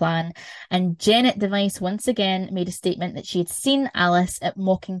murder plan, and Janet Device once again made a statement that she had seen Alice at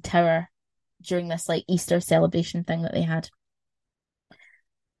Mocking Tower during this Easter celebration thing that they had.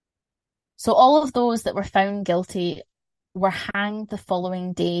 So all of those that were found guilty were hanged the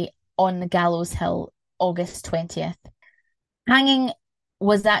following day on the Gallows Hill, August 20th. Hanging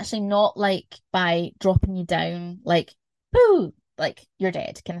was actually not by dropping you down, boo, you're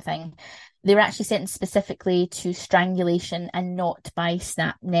dead kind of thing. They were actually sentenced specifically to strangulation and not by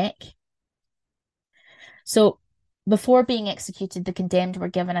snap neck. So before being executed, the condemned were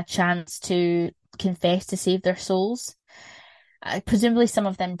given a chance to confess to save their souls. Presumably some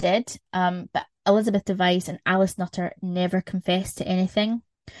of them did, but Elizabeth Device and Alice Nutter never confessed to anything.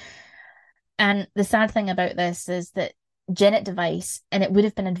 And the sad thing about this is that Janet Device, and it would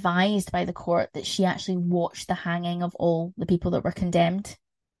have been advised by the court that she actually watched the hanging of all the people that were condemned.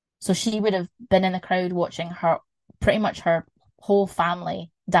 So she would have been in the crowd watching pretty much her whole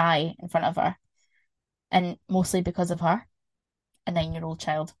family die in front of her. And mostly because of her, a 9-year-old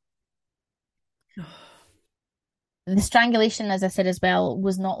child. The strangulation, as I said as well,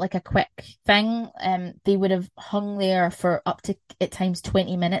 was not like a quick thing. They would have hung there for up to, at times,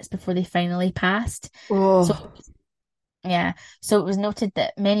 20 minutes before they finally passed. Oh. So it was noted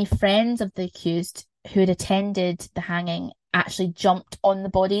that many friends of the accused who had attended the hanging actually jumped on the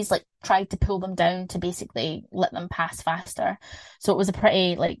bodies, like tried to pull them down to basically let them pass faster. So it was a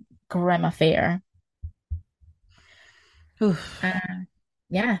pretty like grim affair.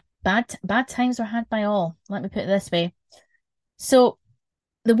 Yeah, bad times were had by all. Let me put it this way. So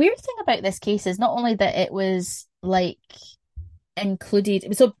the weird thing about this case is not only that it was like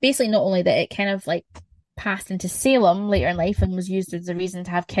included, so basically not only that it kind of like passed into Salem later in life and was used as a reason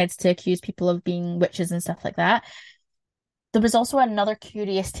to have kids to accuse people of being witches and stuff like that. There was also another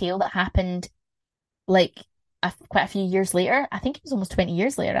curious tale that happened like quite a few years later. I think it was almost 20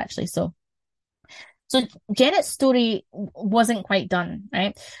 years later, actually. So Janet's story wasn't quite done,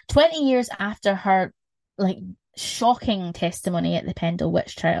 right? 20 years after her like shocking testimony at the Pendle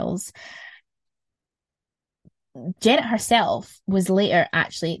witch trials, Janet herself was later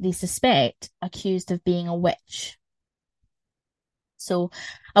actually, they suspect, accused of being a witch. So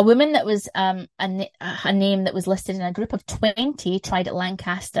a woman that was a name that was listed in a group of 20 tried at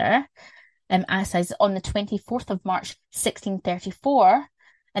Lancaster Assize on the 24th of March 1634.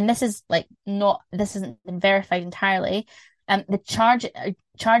 And this is this hasn't been verified entirely. The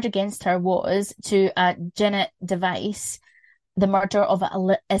charge against her was to Janet Device, the murder of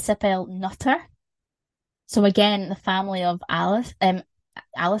Isabel Nutter. So again, the family of Alice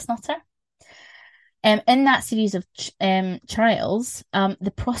Nutter. In that series of trials,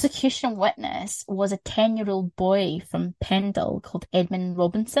 the prosecution witness was a 10-year-old boy from Pendle called Edmund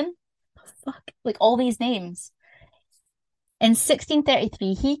Robinson. Fuck, like all these names. In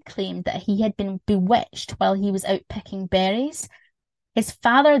 1633, he claimed that he had been bewitched while he was out picking berries. His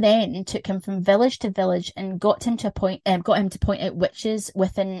father then took him from village to village and got him to point out witches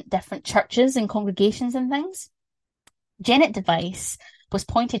within different churches and congregations and things. Janet Device was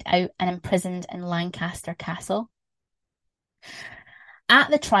pointed out and imprisoned in Lancaster Castle. At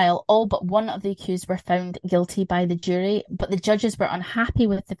the trial, all but one of the accused were found guilty by the jury, but the judges were unhappy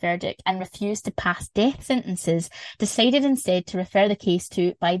with the verdict and refused to pass death sentences, decided instead to refer the case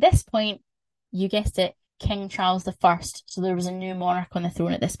to, by this point, you guessed it, King Charles I. So there was a new monarch on the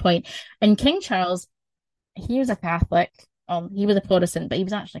throne at this point. And King Charles, he was a Catholic. He was a Protestant, but he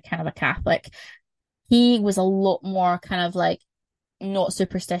was actually kind of a Catholic. He was a lot more kind of like not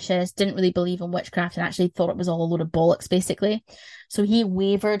superstitious, didn't really believe in witchcraft, and actually thought it was all a load of bollocks, basically. So he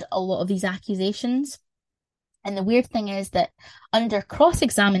wavered a lot of these accusations. And the weird thing is that under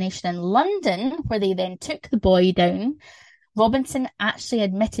cross-examination in London, where they then took the boy down, Robinson actually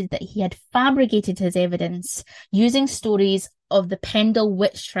admitted that he had fabricated his evidence using stories of the Pendle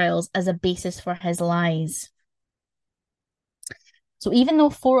witch trials as a basis for his lies. So even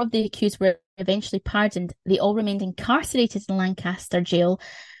though 4 of the accused were eventually pardoned, they all remained incarcerated in Lancaster jail,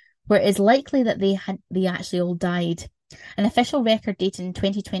 where it is likely that they actually all died. An official record dated in the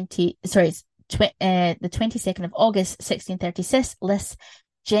 22nd of August 1636 lists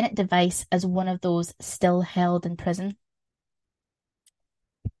Janet Device as one of those still held in prison.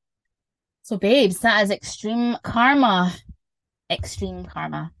 So babes, that is extreme karma. Extreme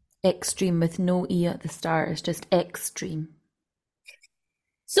karma. Extreme with no E at the start. It's just extreme.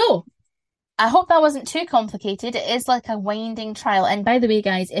 So, I hope that wasn't too complicated. It is like a winding trial. And by the way,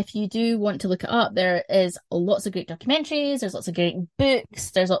 guys, if you do want to look it up, there is lots of great documentaries. There's lots of great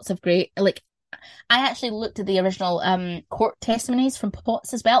books. There's lots of great, like, I actually looked at the original court testimonies from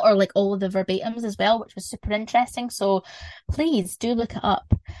Potts as well, or like all of the verbatims as well, which was super interesting. So please do look it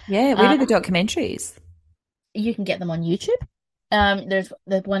up. Yeah, where are the documentaries? You can get them on YouTube. There's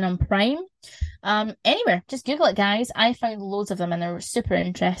the one on Prime. Anywhere, just Google it, guys. I found loads of them and they were super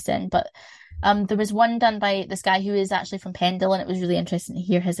interesting. But there was one done by this guy who is actually from Pendle, and it was really interesting to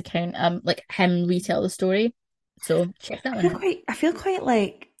hear his account, like him retell the story. So check that one out. I feel quite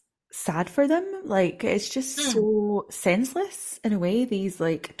like sad for them. Like it's just so senseless in a way. These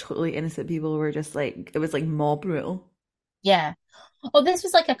like totally innocent people were just like, it was like mob rule. Yeah. Well, this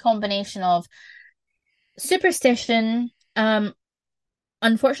was like a combination of superstition,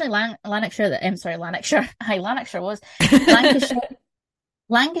 unfortunately, Lanarkshire, I'm sorry, Lanarkshire, hi, Lanarkshire was Lancashire,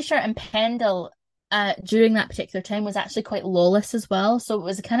 Lancashire and Pendle during that particular time was actually quite lawless as well. So it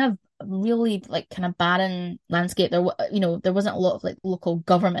was a kind of really like kind of barren landscape. There wasn't a lot of like local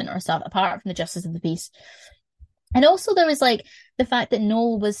government or stuff apart from the justice of the peace. And also there was like the fact that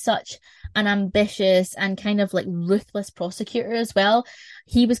Noel was such an ambitious and kind of like ruthless prosecutor as well.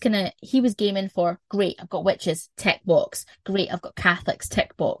 He was gaming for, great, I've got witches, tick box. Great, I've got Catholics,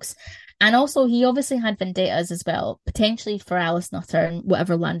 tick box. And also he obviously had vendettas as well, potentially for Alice Nutter and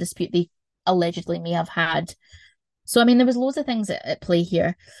whatever land dispute they allegedly may have had. So I mean there was loads of things at play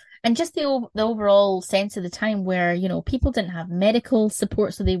here. And just the overall sense of the time where, people didn't have medical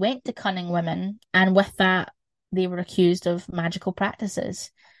support, so they went to cunning women, and with that they were accused of magical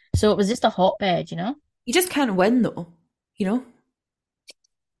practices. So it was just a hotbed, You just can't win though, You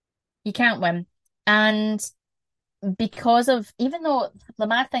can't win. And because of, even though the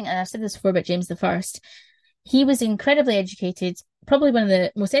mad thing, and I've said this before about James I, he was incredibly educated, probably one of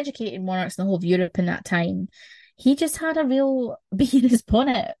the most educated monarchs in the whole of Europe in that time. He just had a real bee in his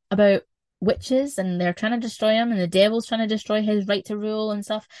bonnet about witches, and they're trying to destroy him, and the devil's trying to destroy his right to rule and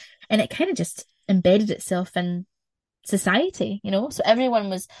stuff. And it kind of just embedded itself in society, so everyone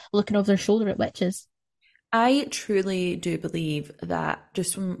was looking over their shoulder at witches. I truly do believe that,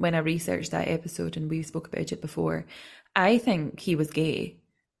 just from when I researched that episode and we spoke about it before, I think he was gay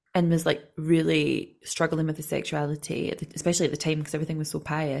and was like really struggling with his sexuality, especially at the time because everything was so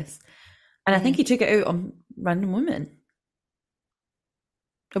pious. And I think he took it out on random women.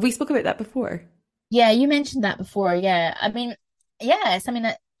 Have we spoke about that before? Yeah, you mentioned that before. Yeah, I mean, yes, I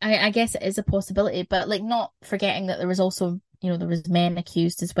mean, I guess it is a possibility, but like not forgetting that there was also, there was men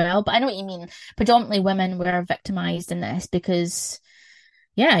accused as well. But I know what you mean. Predominantly women were victimized in this because,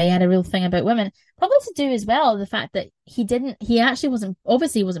 yeah, he had a real thing about women. Probably to do as well the fact that he actually wasn't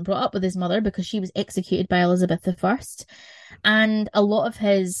brought up with his mother because she was executed by Elizabeth I. And a lot of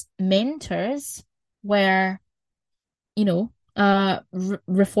his mentors were,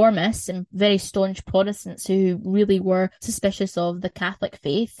 reformists and very staunch Protestants who really were suspicious of the Catholic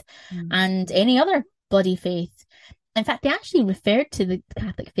faith and any other bloody faith. In fact, they actually referred to the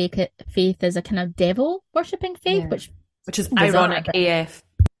Catholic faith as a kind of devil worshipping faith, which is ironic AF.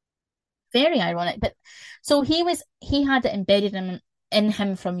 Very ironic. But so he had it embedded in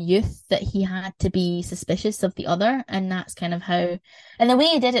him from youth that he had to be suspicious of the other, and that's kind of how. And the way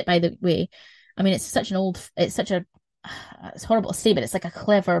he did it, by the way, I mean, it's horrible to say, but it's like a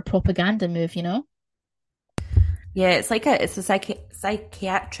clever propaganda move, Yeah, it's a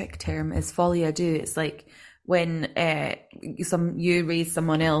psychiatric term is folie à deux. It's like when you raise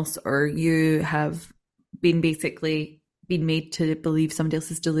someone else, or you have been made to believe somebody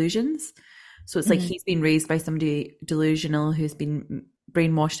else's delusions. So it's like he's been raised by somebody delusional who's been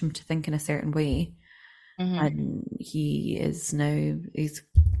brainwashed him to think in a certain way. And he's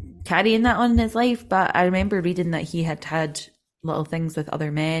carrying that on in his life. But I remember reading that he had little things with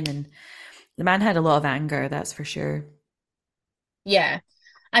other men, and the man had a lot of anger, that's for sure. Yeah.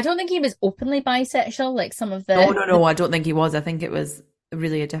 I don't think he was openly bisexual like some of the... No, I don't think he was. I think it was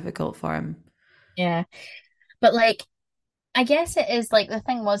really difficult for him. Yeah. But like, I guess it is like, the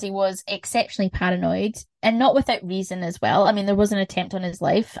thing was, he was exceptionally paranoid, and not without reason as well. I mean, there was an attempt on his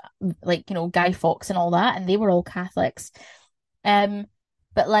life, like, Guy Fawkes and all that, and they were all Catholics.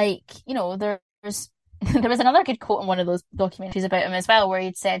 But like, there was another good quote in one of those documentaries about him as well, where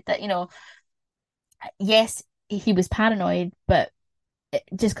he'd said that, yes, he was paranoid, but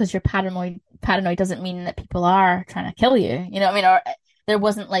just because you're paranoid doesn't mean that people are trying to kill you. You know what I mean? Or there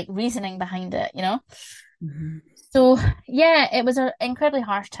wasn't like reasoning behind it, So yeah, it was an incredibly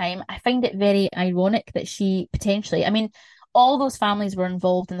harsh time. I find it very ironic that she potentially, I mean, all those families were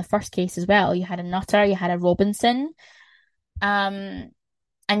involved in the first case as well. You had a Nutter, you had a Robinson, and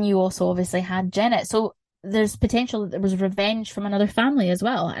you also obviously had Janet. So there's potential that there was revenge from another family as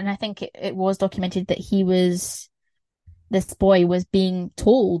well. And I think it was documented that this boy was being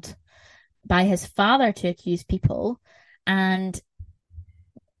told by his father to accuse people, and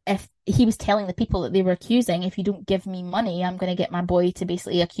if he was telling the people that they were accusing, if you don't give me money, I'm going to get my boy to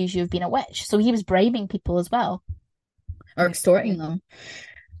basically accuse you of being a witch. So he was bribing people as well, or extorting them.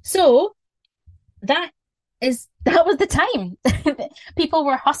 So that was the time. People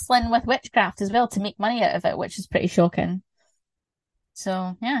were hustling with witchcraft as well to make money out of it, which is pretty shocking.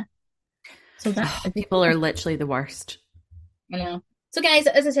 So yeah. So that people are literally the worst. I know. So guys,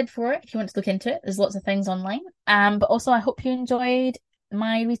 as I said before, if you want to look into it, there's lots of things online. But also I hope you enjoyed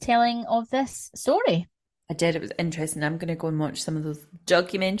my retelling of this story. I did. It was interesting. I'm going to go and watch some of those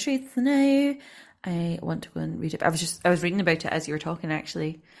documentaries now. I want to go and read it. I was reading about it as you were talking,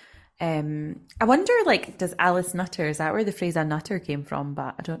 actually. I wonder, like, does Alice Nutter, is that where the phrase a nutter came from?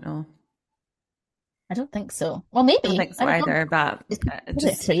 But I don't know. I don't think so. Well, maybe. I don't think so either, but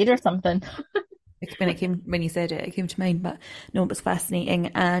just a trade or something. When you said it, it came to mind. But no, it was fascinating.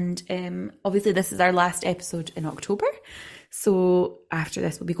 And obviously this is our last episode in October. So after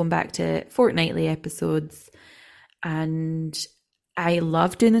this, we'll be going back to fortnightly episodes. And I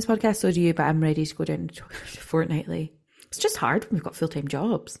love doing this podcast, so do you, but I'm ready to go down to fortnightly. It's just hard when we've got full-time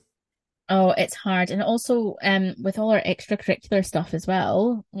jobs. Oh, it's hard. And also with all our extracurricular stuff as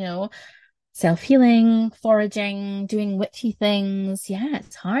well, you know, self-healing, foraging, doing witchy things. Yeah,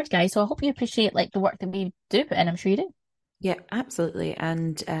 it's hard, guys. So I hope you appreciate like the work that we do put in. I'm sure you do. Yeah, absolutely.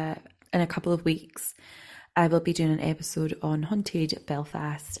 And in a couple of weeks, I will be doing an episode on Haunted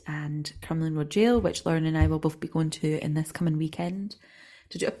Belfast and Crumlin Road Jail, which Lauren and I will both be going to in this coming weekend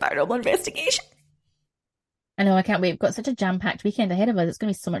to do a paranormal investigation. I know, I can't wait. We've got such a jam-packed weekend ahead of us. It's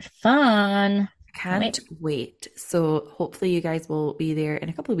going to be so much fun. Can't wait. So hopefully you guys will be there in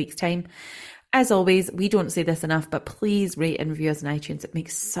a couple of weeks' time. As always, we don't say this enough, but please rate and review us on iTunes. It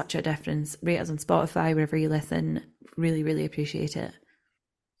makes such a difference. Rate us on Spotify, wherever you listen. Really, really appreciate it.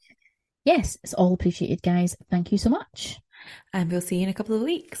 Yes, it's all appreciated, guys. Thank you so much. And we'll see you in a couple of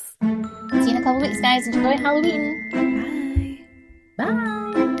weeks. See you in a couple of weeks, guys. Enjoy Halloween. Bye. Bye.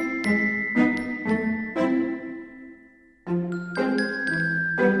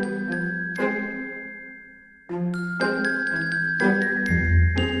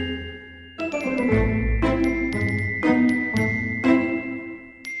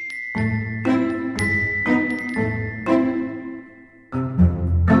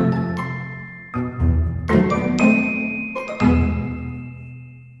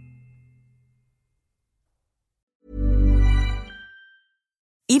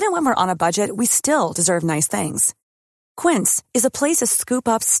 Even when we're on a budget, we still deserve nice things. Quince is a place to scoop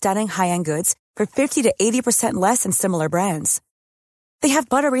up stunning high-end goods for 50 to 80% less than similar brands. They have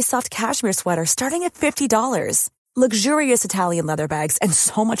buttery soft cashmere sweaters starting at $50, luxurious Italian leather bags, and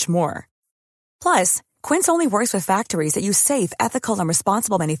so much more. Plus, Quince only works with factories that use safe, ethical, and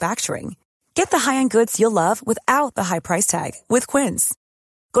responsible manufacturing. Get the high-end goods you'll love without the high price tag with Quince.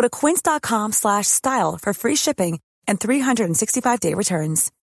 Go to quince.com/style for free shipping and 365-day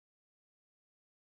returns.